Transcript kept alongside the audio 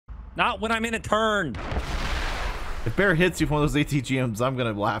Not when I'm in a turn. If Bear hits you from one of those ATGMs, I'm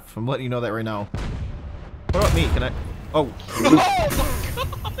gonna laugh. I'm letting you know that right now. What about me? Can I? Oh. Oh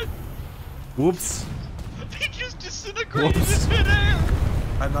my god! Whoops. They just disintegrated Whoops. in midair!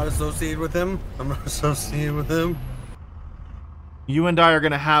 I'm not associated with him. I'm not associated with him. You and I are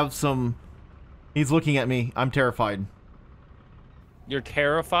gonna have some... He's looking at me. I'm terrified. You're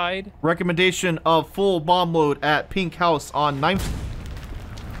terrified? Recommendation of full bomb load at Pink House on 9th.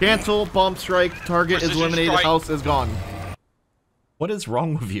 Cancel, bomb strike, target is Precision eliminated, strike. house is gone. What is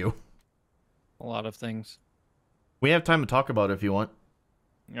wrong with you? A lot of things. We have time to talk about it if you want.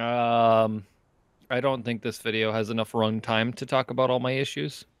 I don't think this video has enough run time to talk about all my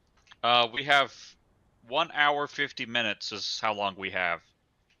issues. We have 1 hour 50 minutes is how long we have.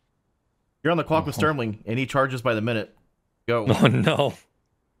 You're on the clock with Sterling, and he charges by the minute. Go. Oh no.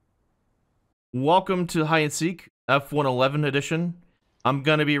 Welcome to Hide and Seek, F111 edition. I'm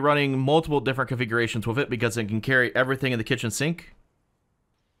going to be running multiple different configurations with it because it can carry everything in the kitchen sink.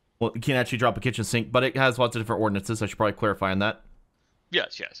 Well, it can't actually drop a kitchen sink, but it has lots of different ordinances. I should probably clarify on that.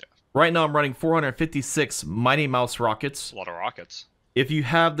 Yes. Right now I'm running 456 Mighty Mouse rockets. A lot of rockets. If you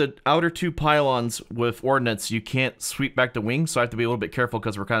have the outer two pylons with ordnance, you can't sweep back the wing, so I have to be a little bit careful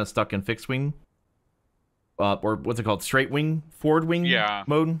because we're kind of stuck in fixed wing. Or what's it called? Straight wing? Forward wing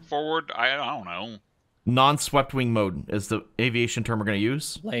mode? Forward, I don't know. Non-swept wing mode is the aviation term we're going to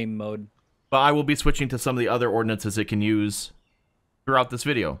use. Lame mode. But I will be switching to some of the other ordinances it can use throughout this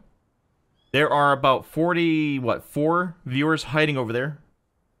video. There are about 4 viewers hiding over there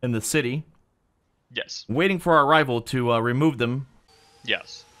in the city. Yes. Waiting for our arrival to remove them.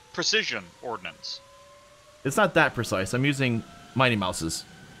 Yes. Precision ordnance. It's not that precise. I'm using Mighty Mouses.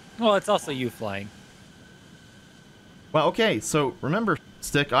 Well, it's also you flying. Well, okay, so remember,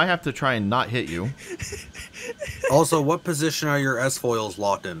 Stick, I have to try and not hit you. Also, what position are your S-foils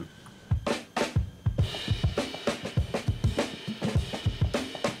locked in?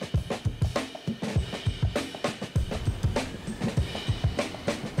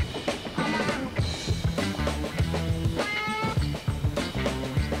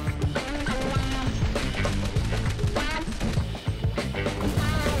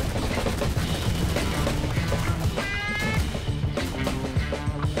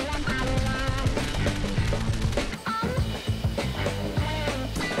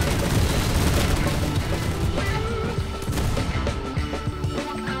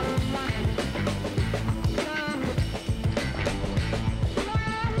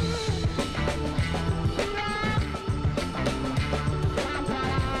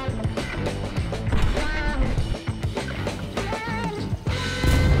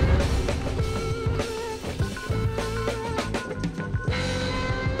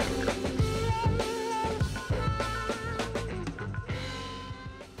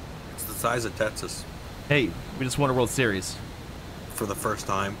 Size of Texas. Hey, we just won a World Series. For the first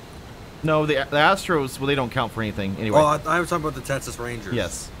time. No, the Astros, well, they don't count for anything. Anyway. Oh, I was talking about the Texas Rangers.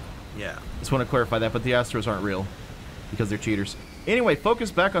 Yes. Yeah. Just want to clarify that, but the Astros aren't real. Because they're cheaters. Anyway,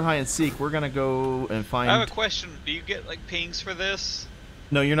 focus back on Hide and Seek. We're going to go and find... I have a question. Do you get, like, pings for this?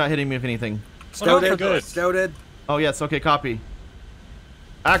 No, you're not hitting me with anything. Scouted. Scouted. Oh, yes. Okay, copy.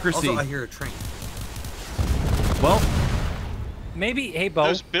 Accuracy. Also, I hear a train. Well... Maybe, hey, Bo.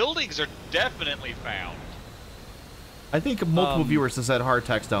 Those buildings are definitely found. I think multiple viewers have said hard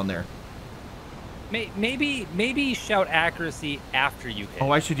text down there. Maybe shout accuracy after you hit.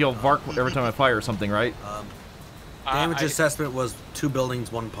 Oh, I should yell Vark every time I fire or something, right? Damage assessment was 2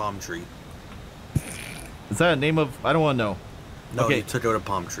 buildings, 1 palm tree. Is that a name of... I don't want to know. No, okay. you took out a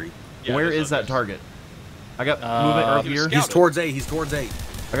palm tree. Yeah, where is that target? I got movement earlier. He's towards A. He's towards A.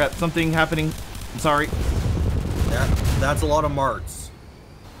 I got something happening. I'm sorry. That's a lot of marks.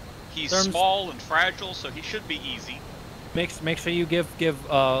 He's small and fragile, so he should be easy. Make sure you give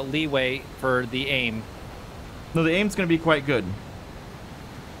leeway for the aim. No, the aim's going to be quite good.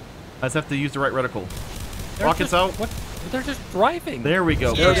 I just have to use the right reticle. Rockets out. What? They're just driving. There we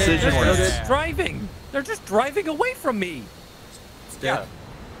go. Yeah. Precision They're ordnance. just driving. They're just driving away from me. Stick.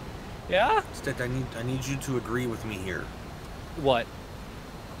 Yeah? Stick, I need you to agree with me here. What?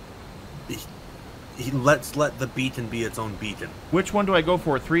 Let's let the beacon be its own beacon. Which one do I go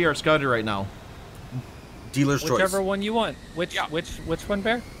for? 3 or Scouted right now? Dealer's choice. Whichever one you want. Which one,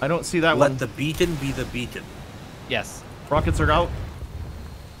 Bear? I don't see that one. Let the beacon be the beacon. Yes. Rockets are out.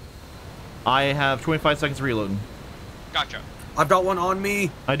 I have 25 seconds to reload. Gotcha. I've got one on me.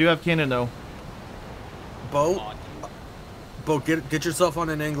 I do have cannon though. Bo, get yourself on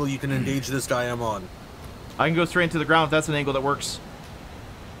an angle you can engage this guy I'm on. I can go straight into the ground if that's an angle that works.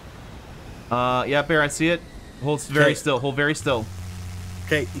 Yeah, Bear, I see it. Hold very still. Hold very still.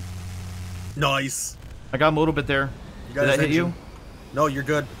 Okay, Nice. I got him a little bit there. You Did got that his hit you? engine. No, you're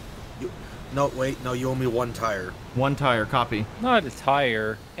good. No, wait. No, you owe me 1 tire. 1 tire, copy. Not a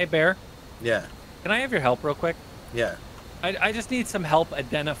tire. Hey, Bear. Yeah. Can I have your help real quick? Yeah. I just need some help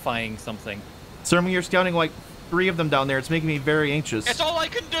identifying something. Sir, when you're scouting like 3 of them down there, it's making me very anxious. It's all I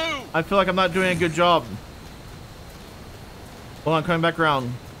can do. I feel like I'm not doing a good job. Hold on, coming back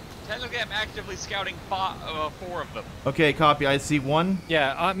around. Technically, I'm actively scouting 4 of them. Okay, copy. I see 1.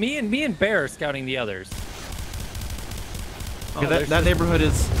 Yeah, me and Bear are scouting the others. Okay, Oh, that neighborhood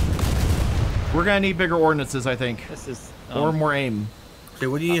is... We're gonna need bigger ordinances, I think. This is... Or more aim. Okay,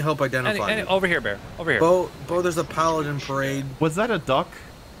 what do you need help identifying? over here, Bear. Over here. Bo, there's a paladin parade. Was that a duck?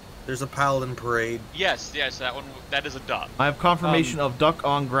 There's a paladin parade. Yes, that is a duck. I have confirmation of duck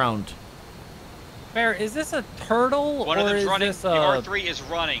on ground. Bear, is this a turtle One of or them's is running. this The R3 is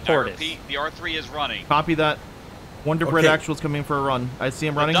running. tortoise? I repeat, the R3 is running. Copy that. Wonder Bread Okay. Actual's coming for a run. I see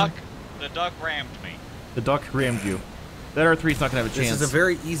him The running. duck rammed me. The duck rammed you. That R3's not gonna have a chance. This is a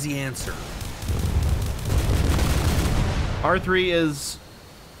very easy answer. R3 is...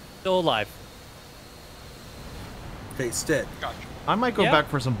 still alive? Okay, Stick. Gotcha. I might go Yeah. back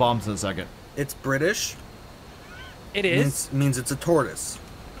for some bombs in a second. It's British. It is. Means it's a tortoise.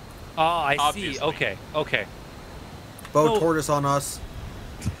 Oh, I Obviously. see. Okay. Okay. Bo, No. tortoise on us.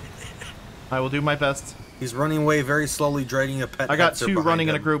 I will do my best. He's running away very slowly, dragging a pet. I got Hetzer 2 behind running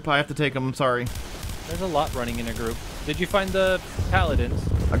in a him. group. I have to take them. I'm sorry. There's a lot running in a group. Did you find the paladins?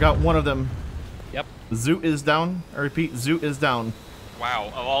 I got 1 of them. Yep. Zoot is down. I repeat, Zoot is down. Wow,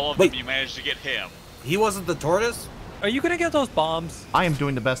 of all of Wait. them, you managed to get him. He wasn't the tortoise? Are you gonna get those bombs? I am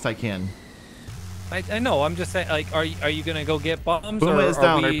doing the best I can. I know. I'm just saying. Like, are you gonna go get bombs? Puma or is are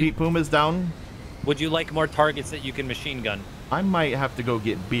down. I we- repeat, Puma is down. Would you like more targets that you can machine gun? I might have to go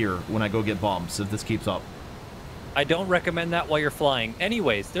get beer when I go get bombs if this keeps up. I don't recommend that while you're flying.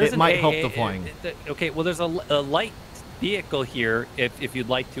 Anyways, there's It might help the flying. Okay, well, there's a light vehicle here if you'd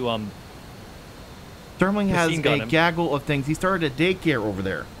like to Sterling has Machine gun a him. gaggle of things. He started a daycare over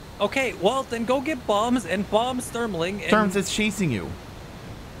there. Okay, well then go get bombs and bomb Sturmling. And Terms, it's chasing you.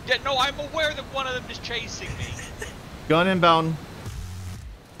 Yeah, no, I'm aware that one of them is chasing me. Gun inbound.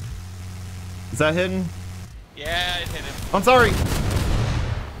 Is that hidden? Yeah, it hit him. I'm sorry.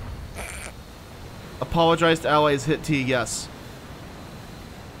 Apologize to allies. Hit T. Yes.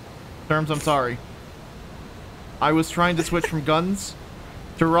 Terms, I'm sorry. I was trying to switch from guns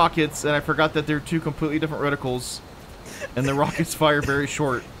to rockets, and I forgot that they're 2 completely different reticles, and the rockets fire very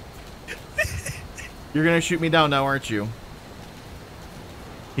short. You're gonna shoot me down now, aren't you?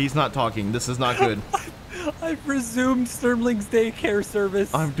 He's not talking. This is not good. I've resumed Sturmling's daycare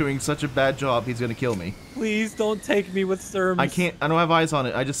service. I'm doing such a bad job. He's gonna kill me. Please don't take me with Sturms. I can't. I don't have eyes on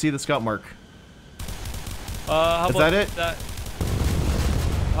it. I just see the scout mark. How Is about that it?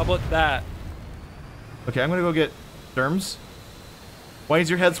 How about that? Okay, I'm gonna go get Terms. Why is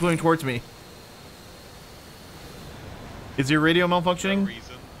your head swimming towards me? Is your radio No malfunctioning?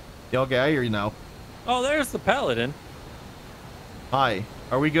 reason. Yeah, okay, I hear you now. Oh, there's the paladin. Hi.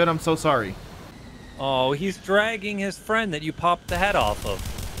 Are we good? I'm so sorry. Oh, he's dragging his friend that you popped the head off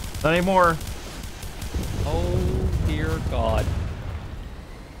of. Not anymore. Oh, dear God.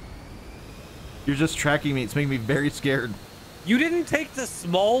 You're just tracking me. It's making me very scared. You didn't take the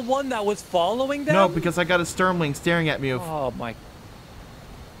small one that was following them? No, because I got a Sturmling staring at me. Oh, my...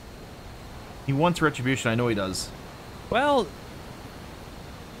 He wants retribution. I know he does. Well...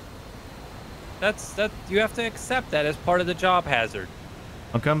 That you have to accept that as part of the job hazard.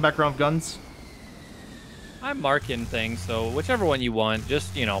 I'm coming back around with guns. I'm marking things, so whichever one you want,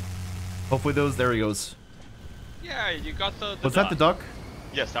 just, you know. Hopefully those... There he goes. Yeah, you got the Was that the duck?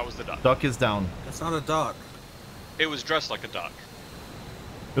 Yes, that was the duck. Duck is down. That's not a duck. It was dressed like a duck.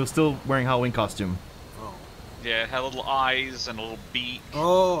 It was still wearing Halloween costume. Oh. Yeah, it had little eyes and a little beak.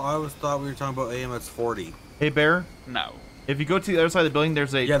 Oh, I thought we were talking about AMX 40. Hey, Bear. No. If you go to the other side of the building,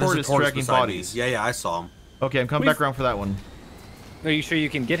 there's a Yeah, there's a tortoise tortoise dragging beside bodies. me. Yeah, I saw him. Okay, I'm coming We've- back around for that one. Are you sure you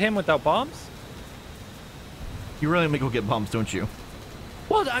can get him without bombs? You really make go get bombs, don't you?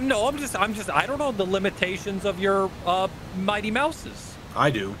 Well, I'm just, I don't know the limitations of your, Mighty Mouses. I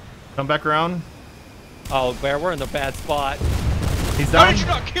do. Come back around. Oh, Bear, we're in the bad spot. He's How down. did you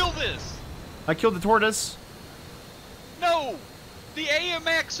not kill this? I killed the tortoise. No! The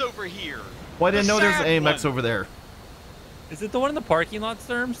AMX over here! Well, I didn't The know there's an sad AMX one. over there. Is it the one in the parking lot,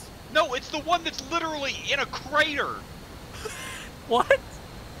 Sturms? No, it's the one that's literally in a crater! What?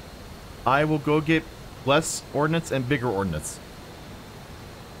 I will go get less ordnance and bigger ordnance.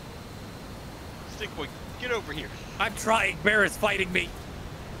 Stickboy, get over here. I'm trying. Bear is fighting me.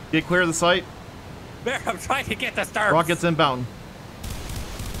 Get clear of the site. Bear, I'm trying to get the Sturms. Rockets inbound.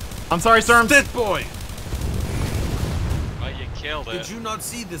 I'm sorry, sir. Dit boy! Oh, you killed it. Did you not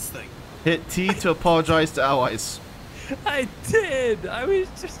see this thing? Hit T to apologize to allies. I did. I was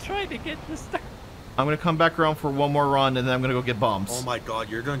just trying to get this stuff. I'm gonna come back around for one more run, and then I'm gonna go get bombs. Oh my god,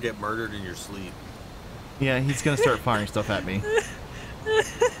 you're gonna get murdered in your sleep. Yeah, he's gonna start firing stuff at me.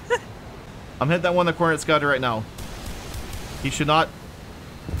 I'm hitting that one in the corner at Scouter right now. He should not.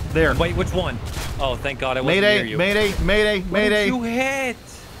 There. Wait, which one? Oh, thank God I wasn't near Mayday! you. Mayday! Mayday! What Mayday! did you hit?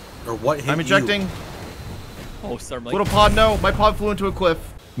 Or what hit I'm ejecting. you? Oh, sir, like, Little pod, no. My pod flew into a cliff.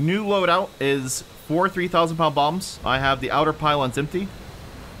 New loadout is 4 3,000-pound bombs. I have the outer pylons empty,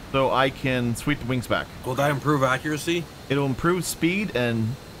 so I can sweep the wings back. Will that improve accuracy? It'll improve speed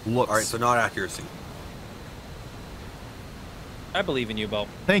and looks. Alright, so not accuracy. I believe in you, Bo.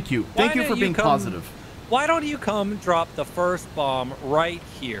 Thank you. Why Thank you for don't being come- positive. Why don't you come drop the first bomb right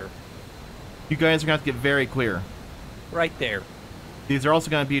here? You guys are going to have to get very clear. Right there. These are also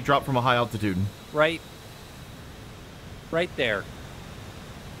going to be dropped from a high altitude. Right there.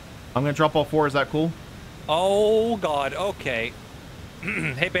 I'm going to drop all 4. Is that cool? Oh, God. Okay.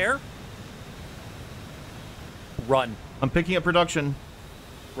 Hey, Bear. Run. I'm picking up production.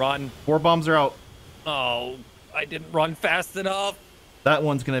 Run. 4 bombs are out. Oh, I didn't run fast enough. That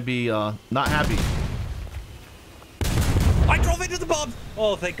one's going to be not happy. I drove into the bombs.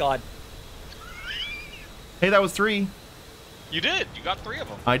 Oh, thank God. Hey, that was 3. You did. You got 3 of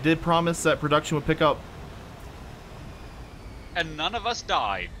them. I did promise that production would pick up. And none of us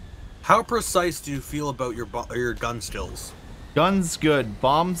died. How precise do you feel about your gun skills? Guns, good.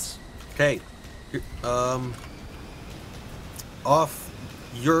 Bombs? Okay.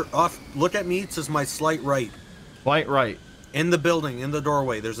 Look at me. It says my slight right. Light right. In the building, in the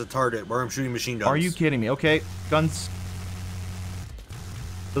doorway, there's a target where I'm shooting machine guns. Are you kidding me? Okay, guns.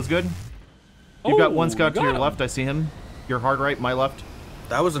 Feels good. You've Oh, got one scout to got your him. left. I see him. Your hard right, my left.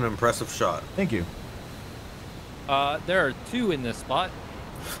 That was an impressive shot. Thank you. There are 2 in this spot.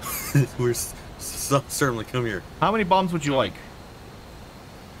 We're certainly come here. How many bombs would you like?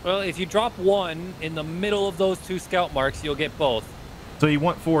 Well, if you drop 1 in the middle of those 2 scout marks, you'll get both. So you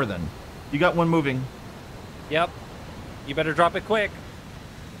want 4 then. You got 1 moving. Yep. You better drop it quick.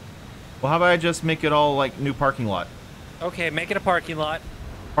 Well, how about I just make it all like new parking lot? Okay, make it a parking lot.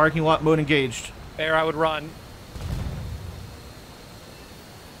 Parking lot mode engaged. Bear, I would run.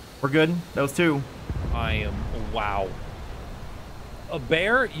 We're good. That was 2. I am... Wow. A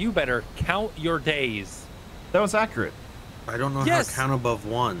Bear, you better count your days. That was accurate. I don't know Yes. how to count above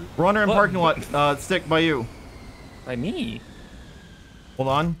 1. Runner in What? parking lot. Stick by you. By me? Hold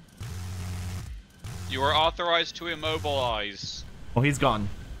on. You are authorized to immobilize. Oh, he's gone.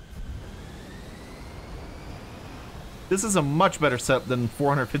 This is a much better setup than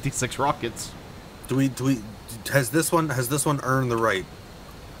 456 rockets. Has this one earned the right?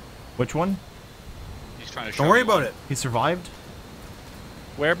 Which one? He's trying to show Don't worry you about one. it. He survived?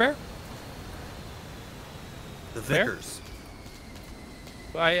 Where, Bear? The Where? Vickers.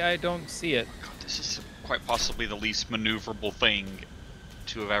 I don't see it. God, this is quite possibly the least maneuverable thing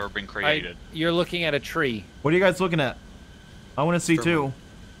to have ever been created. You're looking at a tree. What are you guys looking at? I want to see Sure. too.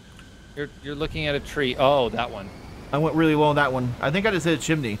 You're looking at a tree. Oh, that one. I went really low on that one. I think I just hit a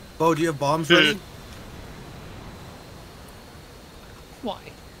chimney. Bo, do you have bombs ready? Why?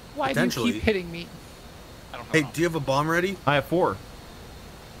 Why do you Potentially. keep hitting me? I don't know. Hey, do you have a bomb ready? I have 4.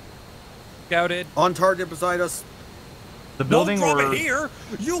 Scouted. On target beside us. The building Don't drop or it here.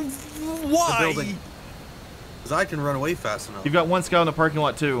 You. The Why? building. Because I can run away fast enough. you've got 1 scout in the parking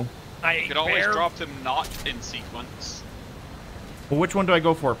lot too. You could always drop them not in sequence. Well, which one do I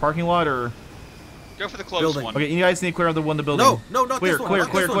go for? Parking lot or? Go for the close Building. one. Okay, you guys need to clear out the one in the building. No, not clear, this one. clear, not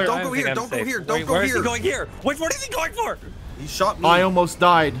clear, this clear. one. I Don't go think here. I'm Don't go safe. here. Don't Wait, go where is here. he going here? Which one is he going for? He shot me. I almost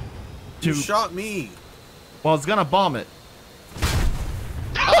died. You shot me. Well, I was gonna bomb it.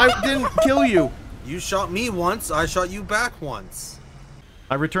 I didn't kill you. You shot me once. I shot you back once.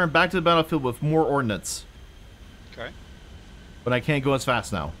 I returned back to the battlefield with more ordnance, Okay. but I can't go as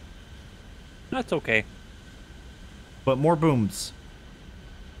fast now. That's okay. But more booms.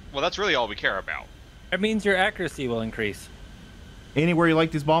 Well, that's really all we care about. It means your accuracy will increase. Anywhere you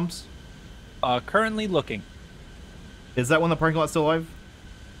like these bombs? Currently looking. Is that one in the parking lot still alive?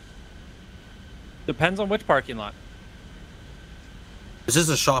 Depends on which parking lot. This is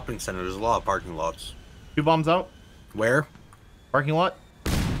a shopping center. There's a lot of parking lots. 2 bombs out. Where? Parking lot.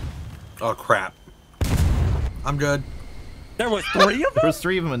 Oh, crap. I'm good. There was 3 of them? There was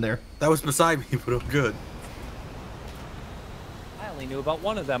 3 of them in there. That was beside me, but I'm good. I only knew about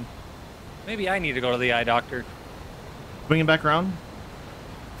 1 of them. Maybe I need to go to the eye doctor. Swinging back around.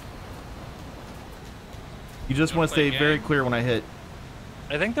 You just Wanna want to play stay a very game? clear when I hit.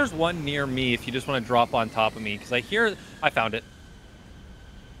 I think there's one near me if you just want to drop on top of me, because I found it.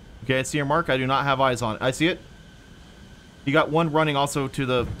 Okay, I see your mark. I do not have eyes on it. I see it. You got one running also to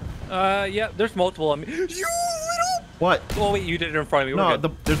the... Yeah, there's multiple on me. You little... What? Oh, wait, you did it in front of me. We're No,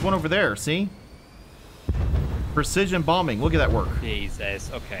 good. there's one over there, see? Precision bombing. Look at that work.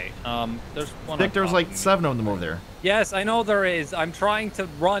 Jesus. Okay. There's one. I think there's like 7 of them over there. Yes, I know there is. I'm trying to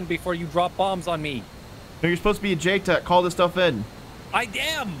run before you drop bombs on me. No, you're supposed to be a JTAC. Call this stuff in. I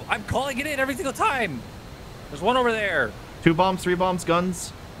am. I'm calling it in every single time. There's one over there. 2 bombs, 3 bombs,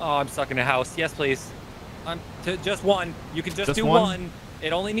 guns. Oh, I'm stuck in a house. Yes, please. Just one. You can just do one.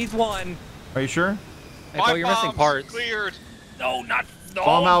 It only needs one. Are you sure? Oh, you're missing parts. Cleared. No, not. No,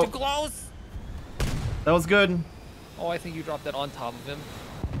 Bomb out. too close. That was good. Oh, I think you dropped that on top of him.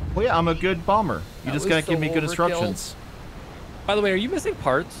 Well, yeah, I'm a good bomber. You That just was gotta give so me good overkill. instructions. By the way, are you missing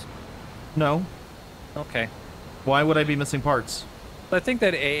parts? No. Okay. Why would I be missing parts? I think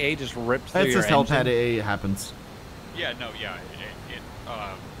that AA just ripped through That's your just helipad engine. AA happens. Yeah, no, yeah, it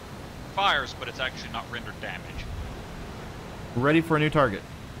fires, but it's actually not rendered damage. Ready for a new target.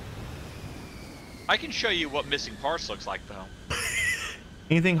 I can show you what missing parts looks like, though.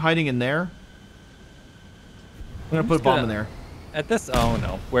 Anything hiding in there? I'm gonna put a bomb in there. At this, oh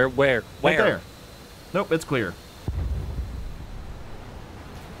no. Where? Right there. Nope, it's clear.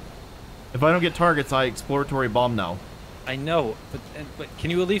 If I don't get targets, I exploratory bomb now. I know, but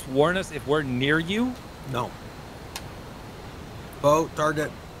can you at least warn us if we're near you? No. Bo,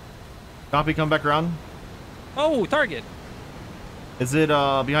 target. Copy, come back around. Oh, target. Is it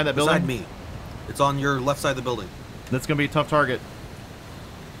behind that building? Beside me. It's on your left side of the building. That's gonna be a tough target.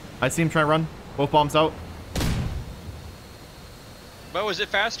 I see him trying to run. Both bombs out. Bo, is it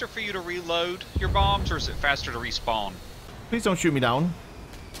faster for you to reload your bombs, or is it faster to respawn? Please don't shoot me down.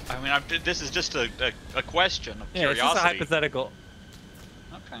 I mean, this is just a question of Yeah, it's curiosity. just a hypothetical.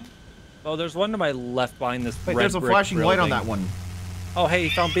 Okay. Oh, there's one to my left behind this. Wait, red there's a brick flashing light on building. that one. Oh, hey, you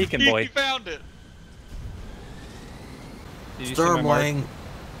found Beacon Boy. He found it. Did you see my mark? Sturmling.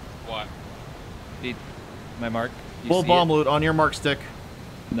 What? My mark? You Full see bomb it? loot on your mark stick.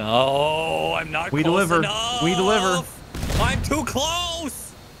 No, I'm not We close deliver. enough. We deliver. I'm too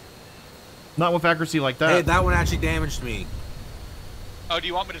close. Not with accuracy like that. Hey, that one actually damaged me. Oh, do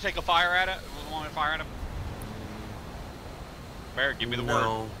you want me to take a fire at it? You want me to fire at him? Bear, give me the word.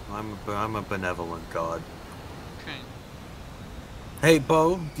 No, I'm a benevolent god. Okay. Hey,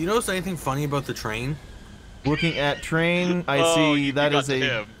 Bo, do you notice anything funny about the train? Looking at train, I Oh, see you that got is to a...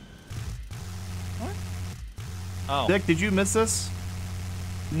 him. Oh. Dick, did you miss this?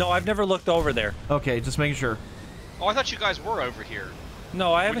 No, I've never looked over there. Okay, just making sure. Oh, I thought you guys were over here.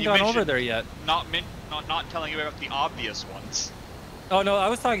 No, I haven't you gone over mentioned- there yet. Not telling you about the obvious ones. Oh no, I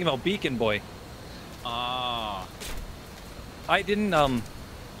was talking about Beacon Boy. Ah. I didn't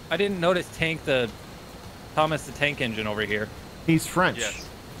notice Thomas the Tank Engine over here. He's French. Yes.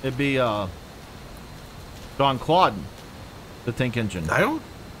 It'd be, Don Claude, the tank engine. I don't.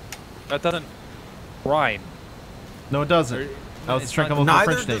 That doesn't rhyme. No, it doesn't. I was It's trying to not- come up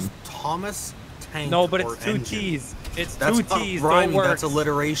with a Neither French does name. Thomas Tank. No, but or it's two engine. T's. It's That's two not T's. So it rhyming. works. That's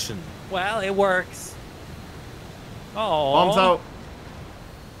alliteration. Well, it works. Oh. Bombs out.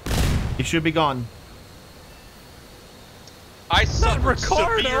 He should be gone. I suffered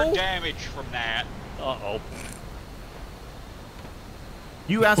Ricardo. severe damage from that. Uh-oh.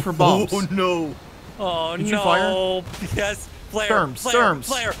 You asked for bombs. Oh no! Oh, Did no. you fire? Yes. Flare. Sturms, Flare. Sturms.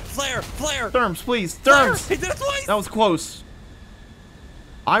 Flare. Flare. Flare. Sturms, please. Flare. Sturms! He did it twice. That was close.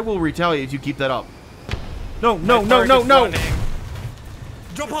 I will retaliate if you keep that up. No, no, My no, no, target's no! running.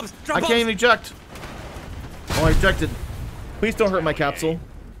 Drop bombs. Drop I bombs. can't even eject. Oh, I ejected. Please don't hurt my capsule.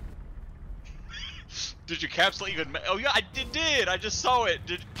 Did your capsule even? Oh yeah, I did. I just saw it.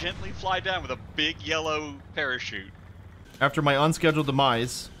 Did gently fly down with a big yellow parachute. After my unscheduled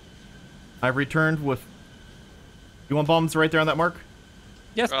demise, I've returned with... You want bombs right there on that mark?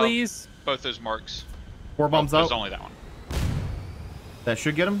 Yes, please. Both those marks. 4 bombs There's out. only that one. That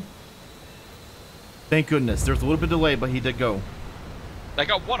should get him. Thank goodness. There's a little bit of delay, but he did go. I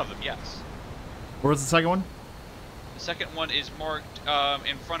got one of them. Yes. Where was the second one? The second one is marked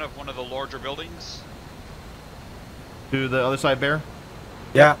in front of one of the larger buildings. To the other side, Bear?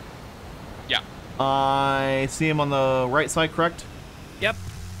 Yeah. Yeah. I see him on the right side, correct? Yep.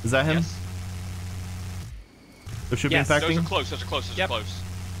 Is that him? Yes. There should Yes. be Those infecting. are close. Those are close. Those Yep. are close.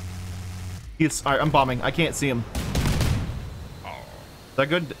 He's... Alright, I'm bombing. I can't see him. Oh. Is that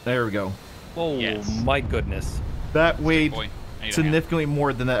good? There we go. Oh, Yes. my goodness. That weighed Boy, I need a hand. significantly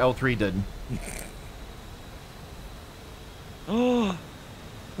more than that L3 did. Oh.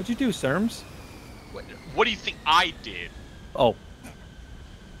 What'd you do, Serms? What do you think I did? Oh.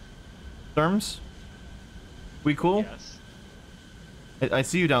 Therms? We cool? Yes. I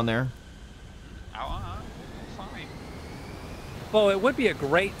see you down there. Fine. Well, it would be a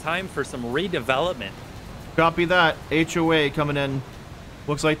great time for some redevelopment. Copy that. HOA coming in.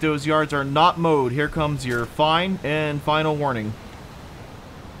 Looks like those yards are not mowed. Here comes your fine and final warning.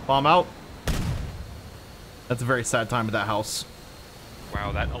 Bomb out. That's a very sad time at that house.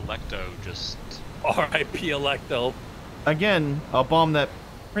 Wow, that Electo just... R.I.P. Electo. Again, a bomb that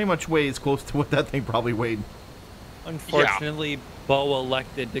pretty much weighs close to what that thing probably weighed. Unfortunately, Bo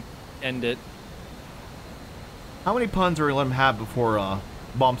elected to end it. How many puns are we letting him have before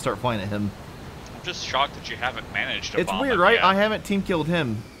bombs start flying at him? I'm just shocked that you haven't managed to It's bomb weird, him right? yet. I haven't team killed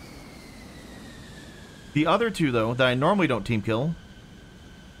him. The other two, though, that I normally don't team kill.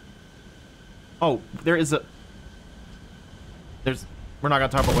 Oh, there is a... There's... We're not gonna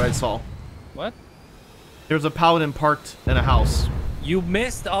talk about what I saw. What? There's a paladin parked in a house. You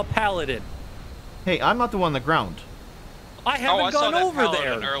missed a paladin. Hey, I'm not the one on the ground. I haven't I saw gone that over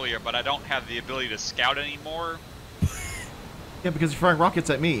paladin there. earlier, but I don't have the ability to scout anymore. Yeah, because you're firing rockets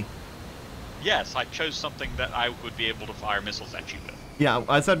at me. Yes, I chose something that I would be able to fire missiles at you with. Yeah,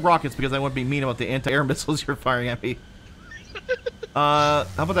 I said rockets because I want to be mean about the anti-air missiles you're firing at me. How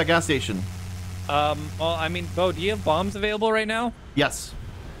about that gas station? Well, I mean, Bo, do you have bombs available right now? Yes.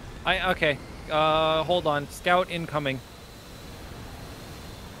 Okay. Hold on. Scout incoming.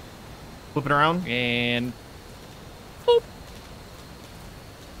 Flipping around. And... Boop.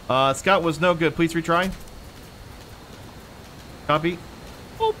 Scout was no good. Please retry. Copy.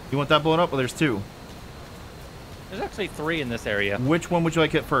 Boop. You want that blown up? Well, there's two. There's actually 3 in this area. Which one would you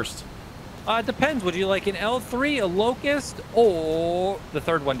like hit first? It depends. Would you like an L3, a Locust, or the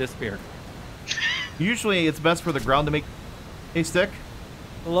third one disappeared? Usually, it's best for the ground to make a stick.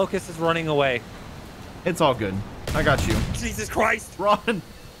 The Locust is running away. It's all good. I got you. Jesus Christ! Run!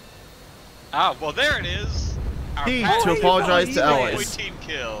 Ah, well, there it is. Our He paladin to apologize to boy allies. team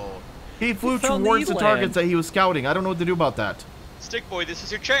kill. He flew found towards the the targets land. that he was scouting. I don't know what to do about that. Stick boy, this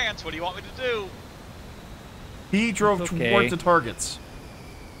is your chance. What do you want me to do? He drove It's okay. towards the targets.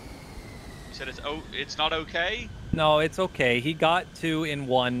 You said it's not okay. No, it's okay. He got 2 in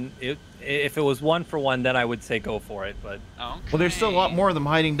 1. If it was 1 for 1, then I would say go for it. But Okay. Well, there's still a lot more of them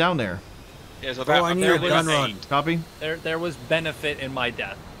hiding down there. Yeah, so Oh, I need a gun run. Copy? there was benefit in my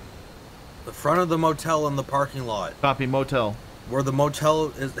death. The front of the motel in the parking lot. Copy motel. Where the motel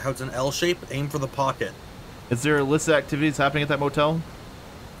is, how it's an L shape, aim for the pocket. Is there illicit activities happening at that motel?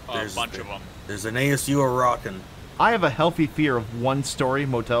 A bunch of them. There's an ASU a rockin'. I have a healthy fear of one-story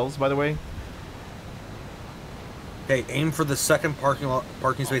motels, by the way. Okay, aim for the second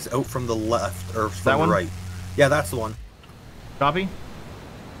parking space out from the left, or That from the one? right. Yeah, that's the one. Copy?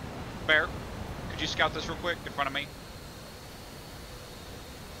 Bear, could you scout this real quick in front of me?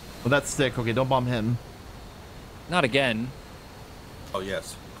 Well, that's stick. Okay, don't bomb him. Not again. Oh,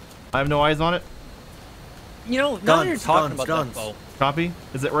 yes. I have no eyes on it. You know, now that you're Guns, talking guns, about guns. that, Bo. Copy?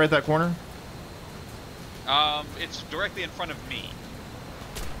 Is it right at that corner? It's directly in front of me.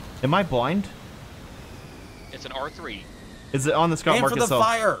 Am I blind? It's an R3. Is it on the scout Aim mark for the itself?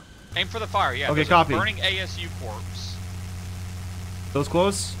 fire! Aim for the fire, yeah. Okay, there's copy. A burning ASU corpse. Those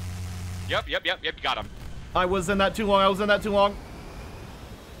close? Yep, you got him. I was in that too long.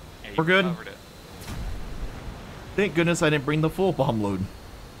 Yeah, you We're good. covered it. Thank goodness I didn't bring the full bomb load.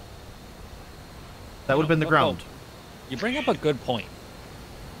 That would have been the Bo, ground. You bring up a good point.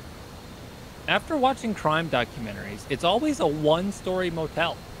 After watching crime documentaries, it's always a 1-story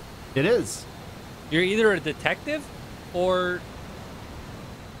motel. It is. You're either a detective or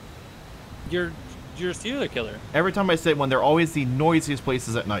you're a serial killer. Every time I say one, they're always the noisiest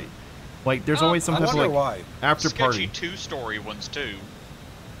places at night. Like, there's always some I type of, wonder like, why. after Sketchy party. 2-story ones too.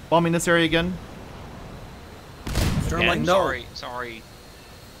 Bombing this area again. Sterling, Again? no. Sorry.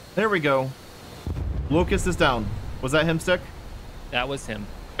 There we go. Locust is down. Was that him, Stick? That was him.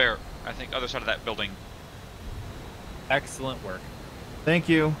 Bear, I think other side of that building. Excellent work. Thank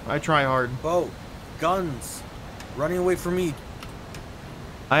you. I try hard. Bo, guns. Running away from me.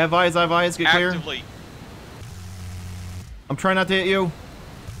 I have eyes. Get clear. Actively. I'm trying not to hit you.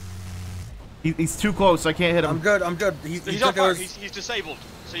 He's too close. I can't hit him. I'm good. He He's took on fire. us. He's disabled.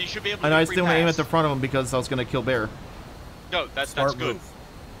 So you should be able to And get I free still aim at pass. the front of him because I was going to kill Bear. No, that's Smart good.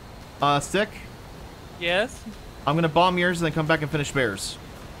 move. Stick, Yes? I'm going to bomb yours and then come back and finish Bear's.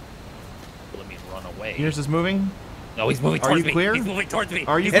 Let me run away. Yours is moving. No, he's moving Are towards you me. clear? He's moving towards me.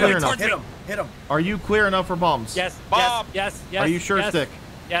 Are you He's clear moving enough? towards me. Hit him. Are you clear enough for bombs? Yes, Bomb. yes. Are you sure, yes, Stick?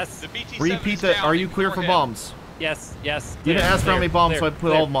 Yes, The BT-7 Repeat is that. down. Are you clear for Ignore him. bombs? yes. You Clear, didn't ask for how clear, many bombs, clear, so I put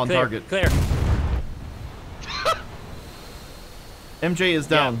clear, all of them on clear, target. Clear. MJ is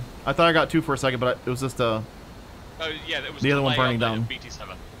down. I thought I got 2 for a second, but it was just Oh yeah, it was the other one delay burning on the down.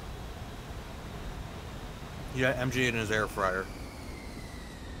 BT7. Yeah, MJ in his air fryer.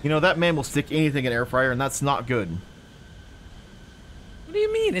 You know, that man will stick anything in air fryer, and that's not good. What do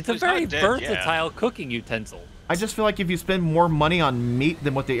you mean? It's a He's not very dead versatile cooking utensil. I just feel like if you spend more money on meat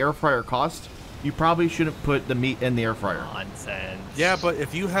than what the air fryer cost, you probably shouldn't put the meat in the air fryer. Nonsense. Yeah, but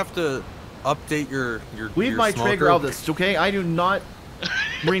if you have to update your Leave your my smoker, Traeger out of this, okay? I do not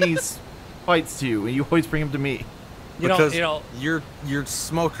bring these fights to you, and you always bring them to me. because you know, your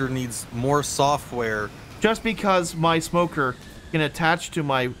smoker needs more software. Just because my smoker can attach to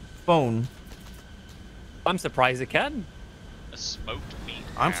my phone. I'm surprised it can. A smoked meat.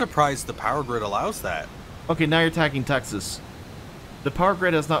 I'm ham. surprised the power grid allows that. Okay, now you're attacking Texas. The power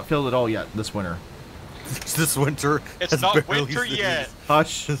grid has not filled at all yet this winter. This winter. It's has not barely winter yet.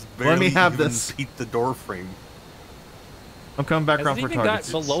 Hush. has Let me barely have even this. beat the door frame. I'm coming back Has around it for even got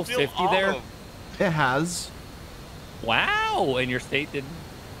targets. below Still 50 on there? them. It has. Wow, and your state didn't.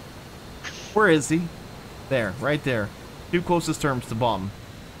 Where is he? There, right there. 2 closest terms to bomb.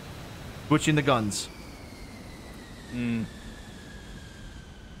 Switching the guns.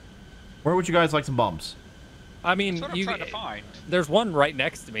 Where would you guys like some bombs? I mean, That's what I'm trying to find. there's one right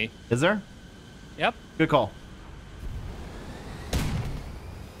next to me. Is there? Yep. Good call.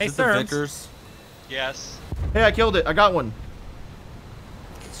 Hey, Is it the Serms. Vickers? Yes. Hey, I killed it. I got one.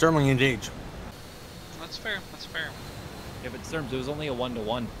 Sterling engage. That's fair. That's fair. Yeah, but Serms, it was only a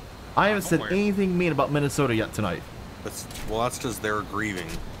 1-to-1. I haven't don't said worry. anything mean about Minnesota yet tonight. Well, that's because they're grieving.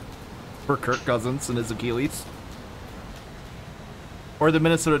 For Kirk Cousins and his Achilles. Or the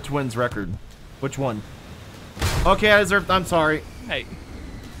Minnesota Twins record. Which one? Okay, I deserve. I'm sorry. Hey,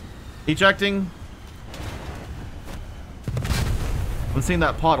 Ejecting. I'm seeing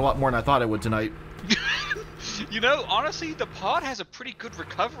that pod a lot more than I thought I would tonight. You know, honestly, the pod has a pretty good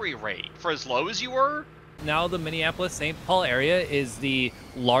recovery rate for as low as you were. now the Minneapolis-St. Paul area is the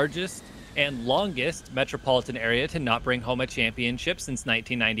largest and longest metropolitan area to not bring home a championship since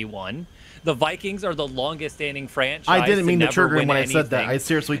 1991. The Vikings are the longest-standing franchise. I didn't mean to never trigger him win when I said that. anything. I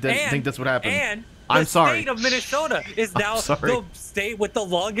seriously didn't And- think this would happen. And I'm the sorry. state of Minnesota is now sorry. the state with the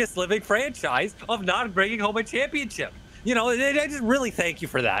longest living franchise of not bringing home a championship. You know, I just really thank you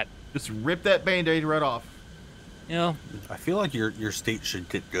for that. Just rip that Band-Aid right off. You know, I feel like your state should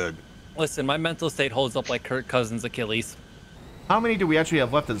get good. listen, my mental state holds up like Kirk Cousins' Achilles. How many do we actually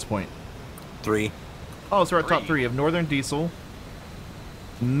have left at this point? 3. Oh, so we're at top 3. 3 of Northern Diesel,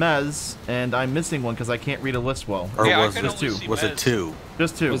 Mez, and I'm missing one because I can't read a list well. Or Yeah, I was can it only 2? see Was it Mez. 2?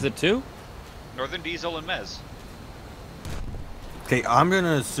 Just 2. Was it 2? Northern Diesel and Mez. Okay, I'm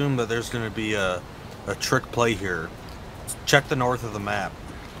gonna assume that there's gonna be a trick play here. Check the north of the map.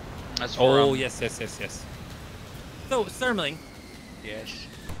 That's where Oh, I'm- yes. So, Sermling, Yes.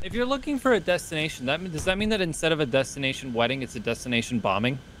 if you're looking for a destination, does that mean that instead of a destination wedding, it's a destination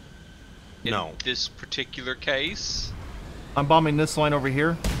bombing? In No. this particular case, I'm bombing this line over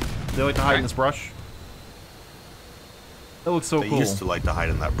here. They like to hide in Okay. this brush. That looks so They cool. used to like to hide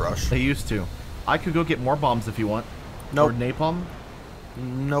in that brush. They used to. I could go get more bombs if you want. Nope. Or napalm.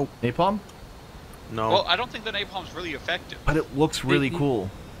 Nope. Napalm? No. well, I don't think the napalm's really effective. But it looks really It- cool.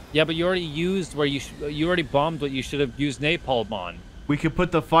 Yeah, but you already used where you already bombed what you should have used napalm on. We could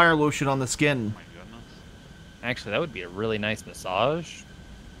put the fire lotion on the skin. Oh my goodness. Actually, that would be a really nice massage.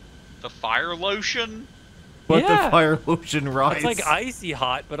 The fire lotion? Let Yeah. the fire lotion rise. It's like icy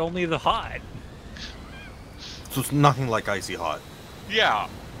hot, but only the hot. So it's nothing like icy hot. Yeah.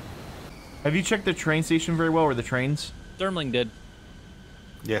 Have you checked the train station very well, or the trains? Sturmling did.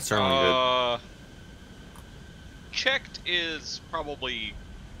 Yeah, it certainly did. Checked is probably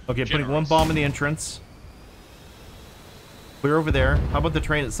Okay, putting one Generous. bomb in the entrance. Clear over there. How about the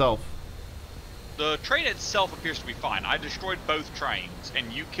train itself? the train itself appears to be fine. I destroyed both trains,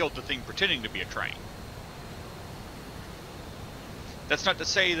 and you killed the thing pretending to be a train. That's not to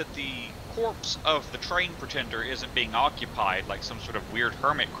say that the corpse of the train pretender isn't being occupied like some sort of weird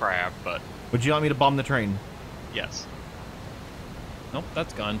hermit crab, but Would you want me to bomb the train? yes. Nope,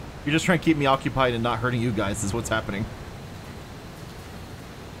 that's gone. You're just trying to keep me occupied and not hurting you guys is what's happening.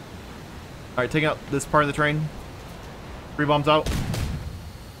 Alright, taking out this part of the train. 3 bombs out.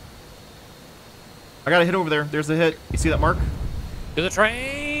 I got a hit over there. There's a hit. You see that mark? To the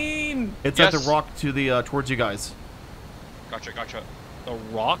train! It's at Yes. the rock to the towards you guys. Gotcha, gotcha. The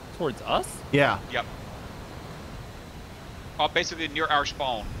rock towards us? Yeah. Yep. Basically near our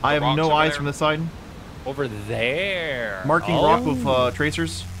spawn. I The have no rocks over eyes there. from this side. Over there. Marking Oh. rock with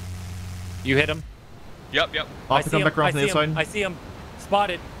tracers. You hit him. Yep, yep. I'll I have to see come him. back around I from the see other him. side. I see him.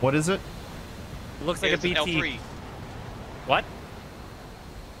 Spotted. What is it? It looks like a It's an BT. L3. What?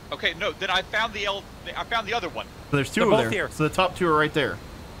 Okay, no, then I found the other one. So there's 2 They're over both there. here. So the top 2 are right there.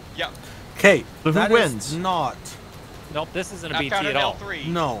 Yeah. Okay, So who wins? Not. Nope, this isn't a I BT found at an all. L3.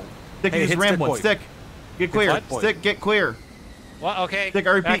 No. Stick, Hey, use hit ram stick one. point. Stick. Get clear. Hit point. Stick, get clear. What? Okay. Stick,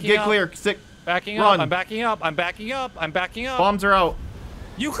 I repeat, Backing get up. clear. Stick. Backing Run. up. I'm backing up. I'm backing up. I'm backing up. Bombs are out.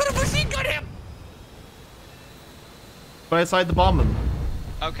 You could have machine gun him. But I decided to bomb them.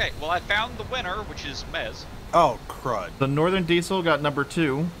 Okay, well I found the winner, which is Mez, Oh, crud. The Northern Diesel got number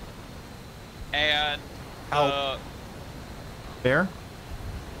 2. and How- There.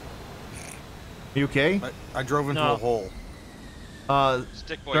 You okay? I drove into No. a hole.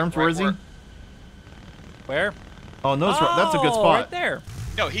 Stick Boy. Terms, where is he? Where? Oh, no, that's a good Oh, spot. right there.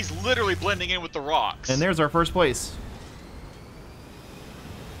 No, he's literally blending in with the rocks. And there's our first place.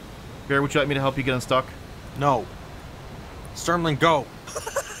 Bear, would you like me to help you get unstuck? No. Sturmling, go.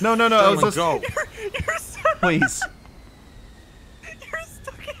 No, no, no. I was Sturmling, just... go. You're stuck. Please. You're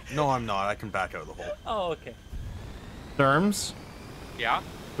stuck. No, I'm not. I can back out of the hole. Oh, okay. Terms. Yeah,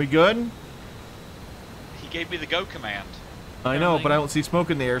 We good? he gave me the go command. I know, but I don't see smoke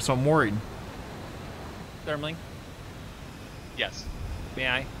in the air, so I'm worried. Thermling, Yes. may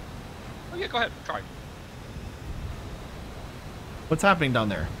I? Oh yeah, go ahead, try. What's happening down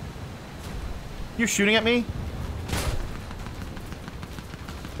there? You're shooting at me?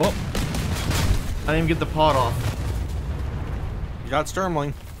 Well, I didn't even get the pod off. You got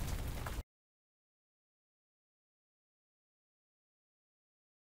Sturmling.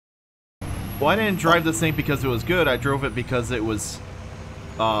 Well, I didn't drive this thing because it was good. I drove it because it was,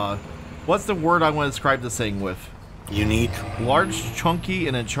 what's the word I want to describe this thing with? Unique. Large, chunky,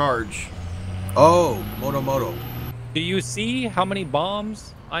 and in charge. Oh, Moto. Do you see how many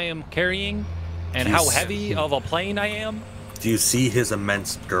bombs I am carrying, and Do you how see- heavy of a plane I am? Do you see his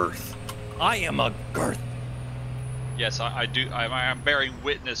immense girth? I am a girth. Yes, I do. I'm bearing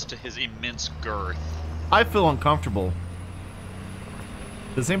witness to his immense girth. I feel uncomfortable.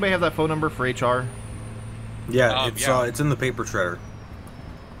 Does anybody have that phone number for HR? Yeah, Yeah. it's in the paper shredder.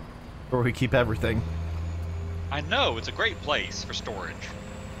 Where we keep everything? I know, it's a great place for storage.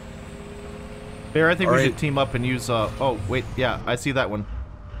 Bear, I think we Alright. should team up and use, oh, wait, yeah, I see that one.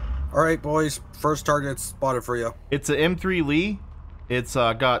 All right, boys. First target spotted for you. It's a M3 Lee. It's,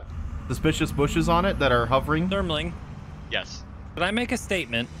 got suspicious bushes on it that are hovering. Thermling, Yes. did I make a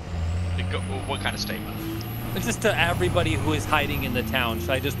statement? What kind of statement? Just to everybody who is hiding in the town, should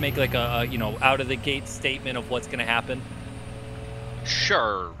I just make like a out of the gate statement of what's gonna happen?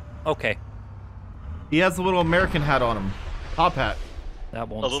 Sure. Okay, He has a little American hat on him. Top hat. that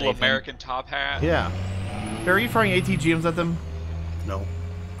won't A little save him. American top hat. Yeah. Bear, are you firing ATGMs at them? No.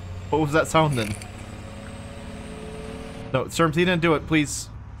 What was that sound then? No, Serms, he didn't do it, please.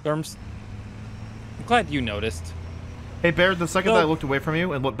 Terms. I'm glad you noticed. Hey, Bear, the second No. that I looked away from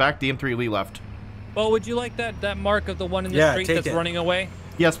you and looked back, the M3 Lee left. Well, would you like that mark of the one in the Yeah, street take that's it. running away?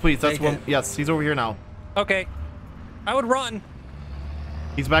 Yes, please, that's Take one. it. Yes, he's over here now. Okay, I would run.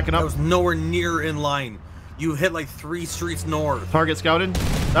 He's backing That up. was nowhere near in line. You hit like 3 streets north. Target scouted.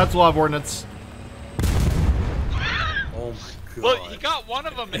 That's law of ordnance. Oh my god. Well, he got one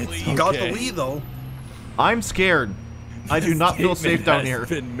of them at least. He got the lead though. I'm scared. I do not feel safe down here.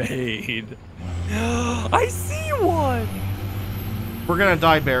 Been made. I see one. We're gonna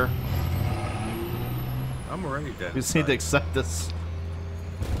die, Bear. I'm already dead. We just need to accept this.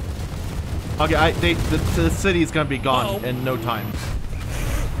 Okay, the city's gonna be gone Uh-oh. in no time.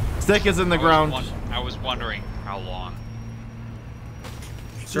 Stick is in the ground. I was wondering how long.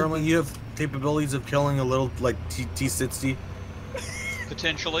 Certainly, you have capabilities of killing a little like T-60.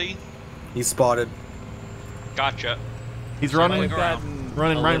 Potentially. He's spotted. Gotcha. He's Circling running, around.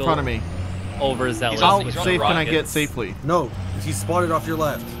 running right in front of me. Overzealous. He's on- How he's on safe the can I get rockets. safely? No, he's spotted off your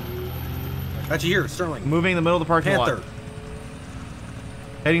left. Got you here, Sterling. Moving in the middle of the parking Panther. lot.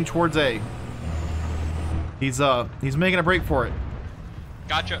 Heading towards A. He's making a break for it.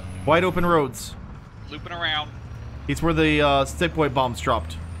 Gotcha. Wide open roads. Looping around. He's where the stick boy bombs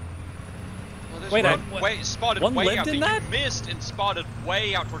dropped. Well, there's Wait, one spotted one way lived out in there. that? You missed and spotted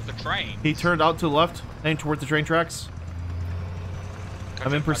way out towards the train. He turned out to the left, heading towards the train tracks. Gotcha,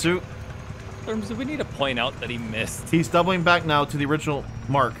 I'm in gotcha. pursuit. Terms, do we need to point out that he missed? He's doubling back now to the original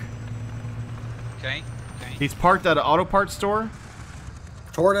mark. Okay. Okay. He's parked at an auto parts store.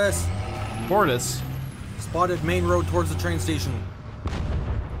 Tortoise. Fortis. Spotted main road towards the train station.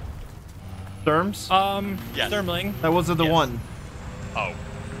 Terms. Yes. Thermling, That wasn't the Yes. one. Oh.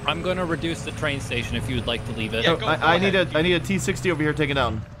 I'm gonna reduce the train station if you would like to leave it. Yeah, No, go I need ahead. a T60 over here taken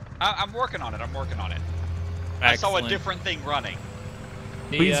down. I'm working on it. I'm working on it. I saw a Excellent. different thing running.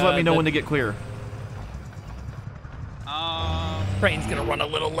 Please let me know when to get clear. Train's gonna run a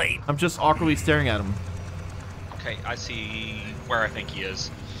little late. I'm just awkwardly staring at him. Okay, I see where I think he is.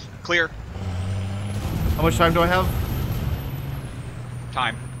 Clear. How much time do I have?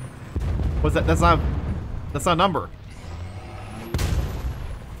 Time. What's that? That's not a number.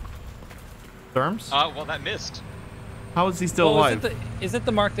 Terms? Well, that missed. How is he still Oh, alive? Is it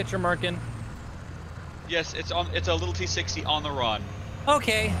the mark that you're marking? Yes, it's on. It's a little T60 on the run.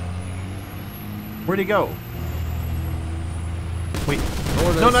 Okay. Where'd he go? Wait.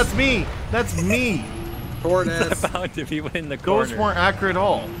 Tortoise. No, that's me. That's me. Tortoise. I found if he went in the corner. Those weren't accurate at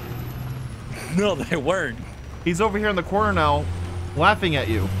all. No, they weren't. He's over here in the corner now, laughing at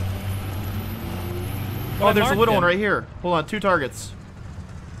you. Well, Oh, I there's a marked little one him. right here. Hold on, 2 targets.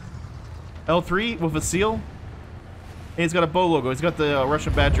 L3 with a seal. And he's got a bow logo. He's got the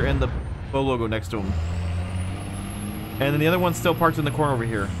Russian Badger and the bow logo next to him. And then the other one's still parked in the corner over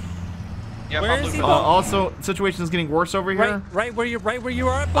here. Yeah, Where probably is he for- going? Also, situation's getting worse over here. Right where you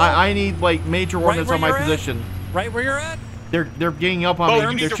are at, Bo? I need like major ordnance where on my you're at? position. Right where you're at? They're ganging up on Bo, me. you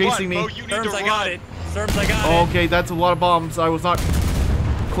need They're to chasing run. me. Bo, you need Serms, to I run. got it. Serms, I got Oh, it. okay, that's a lot of bombs. I was not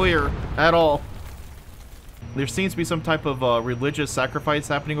clear at all. There seems to be some type of religious sacrifice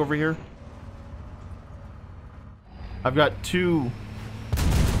happening over here. I've got 2.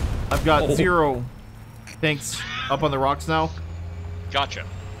 I've got Oh. 0 tanks up on the rocks now. Gotcha.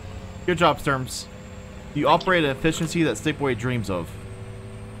 Good job, Sturms. You operate at efficiency that Stickboy dreams of.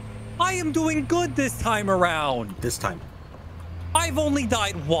 I am doing good this time around. This time. I've only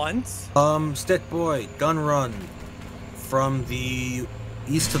died once. Stick boy, gun run from the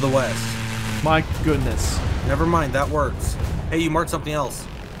east to the west. My goodness. Never mind, that works. Hey, you marked something else.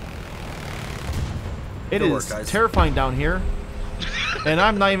 It Good is work, guys. terrifying down here. And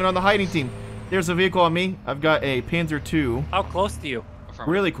I'm not even on the hiding team. There's a vehicle on me. I've got a Panzer II. How close to you? Affirmative.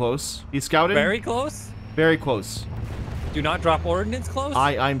 Really close. He's scouted. Very close? Very close. Do not drop ordnance close?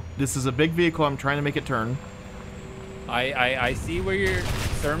 This is a big vehicle. I'm trying to make it turn. I see where your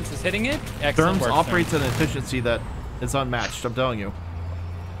Serms is hitting it. Excellent Therms work, operates Serms. at an efficiency that is unmatched, I'm telling you.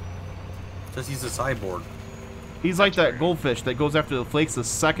 Just he's a cyborg. He's like that goldfish that goes after the flakes the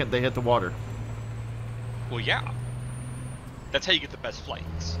second they hit the water. Well, yeah. That's how you get the best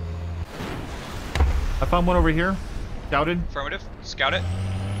flights. I found one over here. Scouted. Affirmative. Scout it.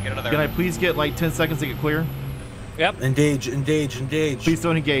 Get another. Can I please get like 10 seconds to get clear? Yep. Engage, engage, engage. Please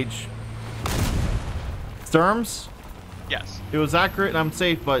don't engage. Sturms? Yes. It was accurate and I'm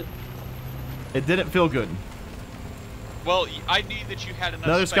safe, but it didn't feel good. Well, I need that you had enough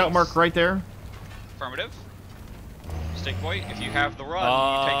Another space. scout mark right there. Affirmative. Stick boy, if you have the run,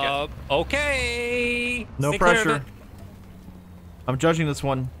 you take it. Okay. No Stay clear of pressure. it. I'm judging this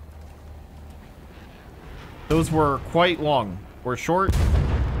one. Those were quite long. We're short.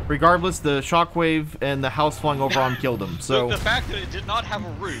 Regardless, the shockwave and the house flying over him killed him. So, The fact that it did not have a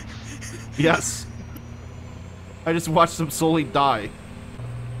roof. yes. I just watched them slowly die.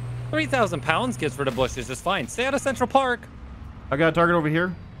 3,000 pounds gives for the bushes is fine. Stay out of Central Park. I got a target over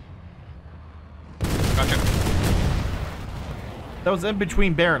here. Gotcha. That was in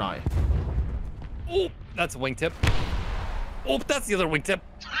between Bear and I. Oh, that's a wingtip. Oh, that's the other wingtip.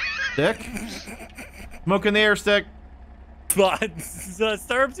 Stick. Smoke in the air, Stick.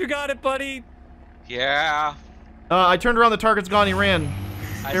 Serms, you got it, buddy. Yeah. I turned around, the target's gone, he ran.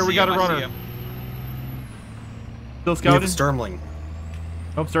 I Here, we see got him, a I see runner. him. Still We have scouted. Sturmling.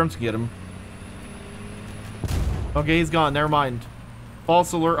 Hope Sturms can get him. Okay, he's gone. Never mind.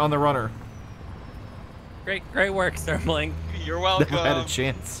 False alert on the runner. Great work, Sterling. You're welcome. Never had a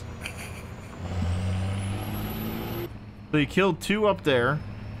chance. So you killed 2 up there,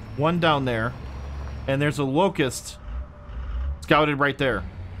 1 down there, and there's a locust scouted right there.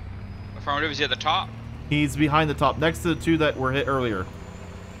 Affirmative, is he at the top? He's behind the top, next to the 2 that were hit earlier.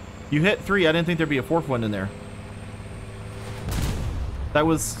 You hit 3. I didn't think there'd be a 4th one in there. That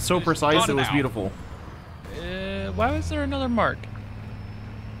was so It's precise, gone it was now. beautiful. Why was there another mark?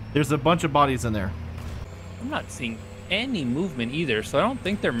 There's a bunch of bodies in there. I'm not seeing any movement either, so I don't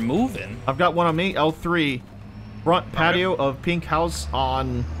think they're moving. I've got one on me, L3. Front patio of Pink House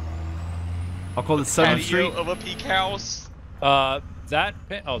on, I'll call it 7th Patio Street. of a peak house. That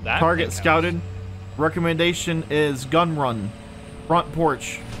Target big scouted. house. Recommendation is gun run. Front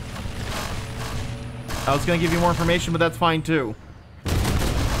porch. I was going to give you more information, but that's fine too.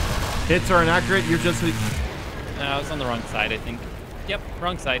 Hits are inaccurate. You're just... No, I was on the wrong side, I think. Yep,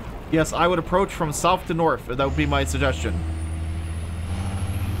 wrong side. Yes, I would approach from south to north. That would be my suggestion.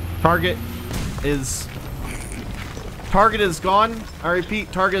 Target is gone. I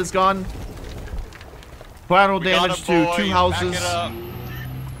repeat, target is gone. Collateral We got damage him, to boys. 2 houses. Back it up.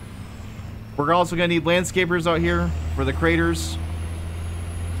 We're also going to need landscapers out here for the craters.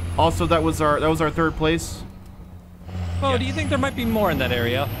 Also, that was our third place. Oh, do you think there might be more in that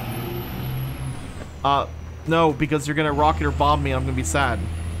area? No, because you're gonna rocket or bomb me and I'm gonna be sad.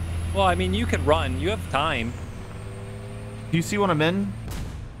 Well, I mean, you could run. You have time. Do you see what I'm in?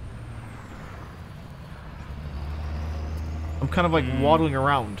 I'm kind of like waddling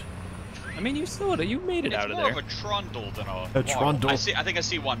around. I mean, you made it out of there. It's more of a trundle than a trundle. I think I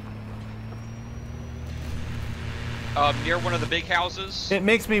see one. Near one of the big houses. It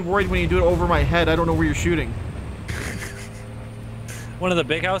makes me worried when you do it over my head. I don't know where you're shooting. One of the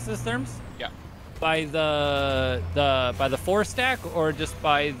big houses, Therms? Yeah. By the 4-stack or just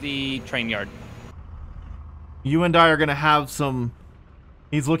by the train yard? You and I are gonna have some...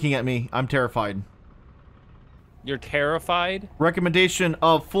 He's looking at me. I'm terrified. You're terrified? Recommendation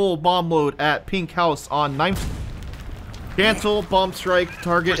of full bomb load at Pink House on 9th. Cancel, bomb strike,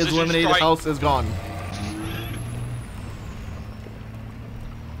 target is Precision eliminated, strike. house is gone.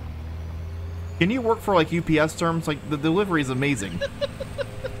 Can you work for like UPS terms? Like the delivery is amazing.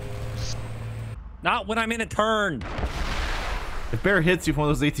 Not when I'm in a turn. If Bear hits you with one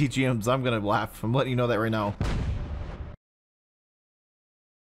of those ATGMs, I'm gonna laugh. I'm letting you know that right now.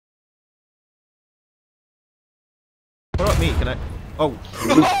 What about me? Can I? Oh.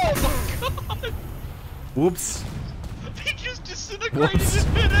 Oh my god! Whoops. He just disintegrated Whoops.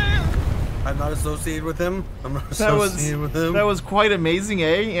 in midair. I'm not associated with him. I'm not That associated with him. was quite amazing,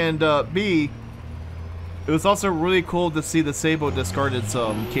 A, and B. It was also really cool to see the Sabo discard its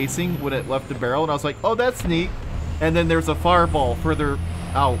casing when it left the barrel, and I was like, "Oh, that's neat." And then there's a fireball further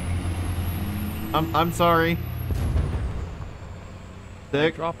out. I'm sorry. I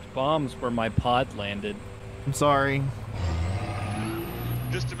Dick, dropped bombs where my pod landed. I'm sorry.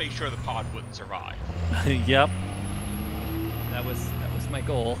 Just to make sure the pod wouldn't survive. Yep. That was my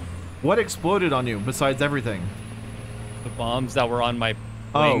goal. What exploded on you besides everything? The bombs that were on my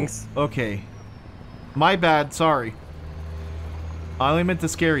wings. Oh, okay. My bad. Sorry. I only meant to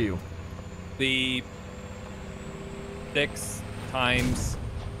scare you. The 6 times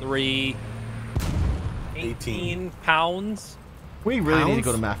 3, 18 pounds. We really need to Pounds?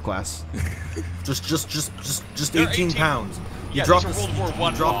 go to math class. Just They're 18 pounds. Yeah, dropped these are a- World War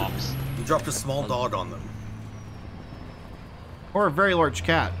I you dropped- bombs. You dropped a small dog on them. Or a very large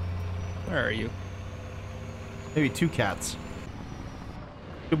cat. Where are you? Maybe 2 cats.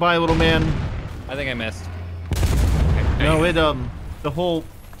 Goodbye, little man. I think I missed. No, the whole...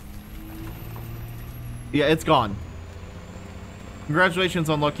 Yeah, it's gone. Congratulations,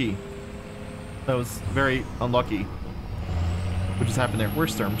 unlucky. That was very unlucky. What just happened there?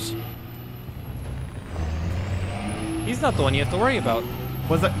 Where's Sturms? He's not the one you have to worry about.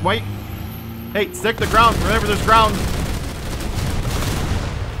 Was that... Wait! Hey, stick the ground! Remember, there's ground!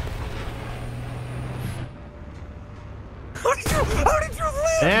 How did you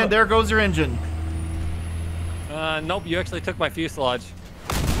live? And there goes your engine. Nope, you actually took my fuselage.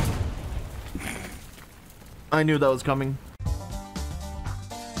 I knew that was coming.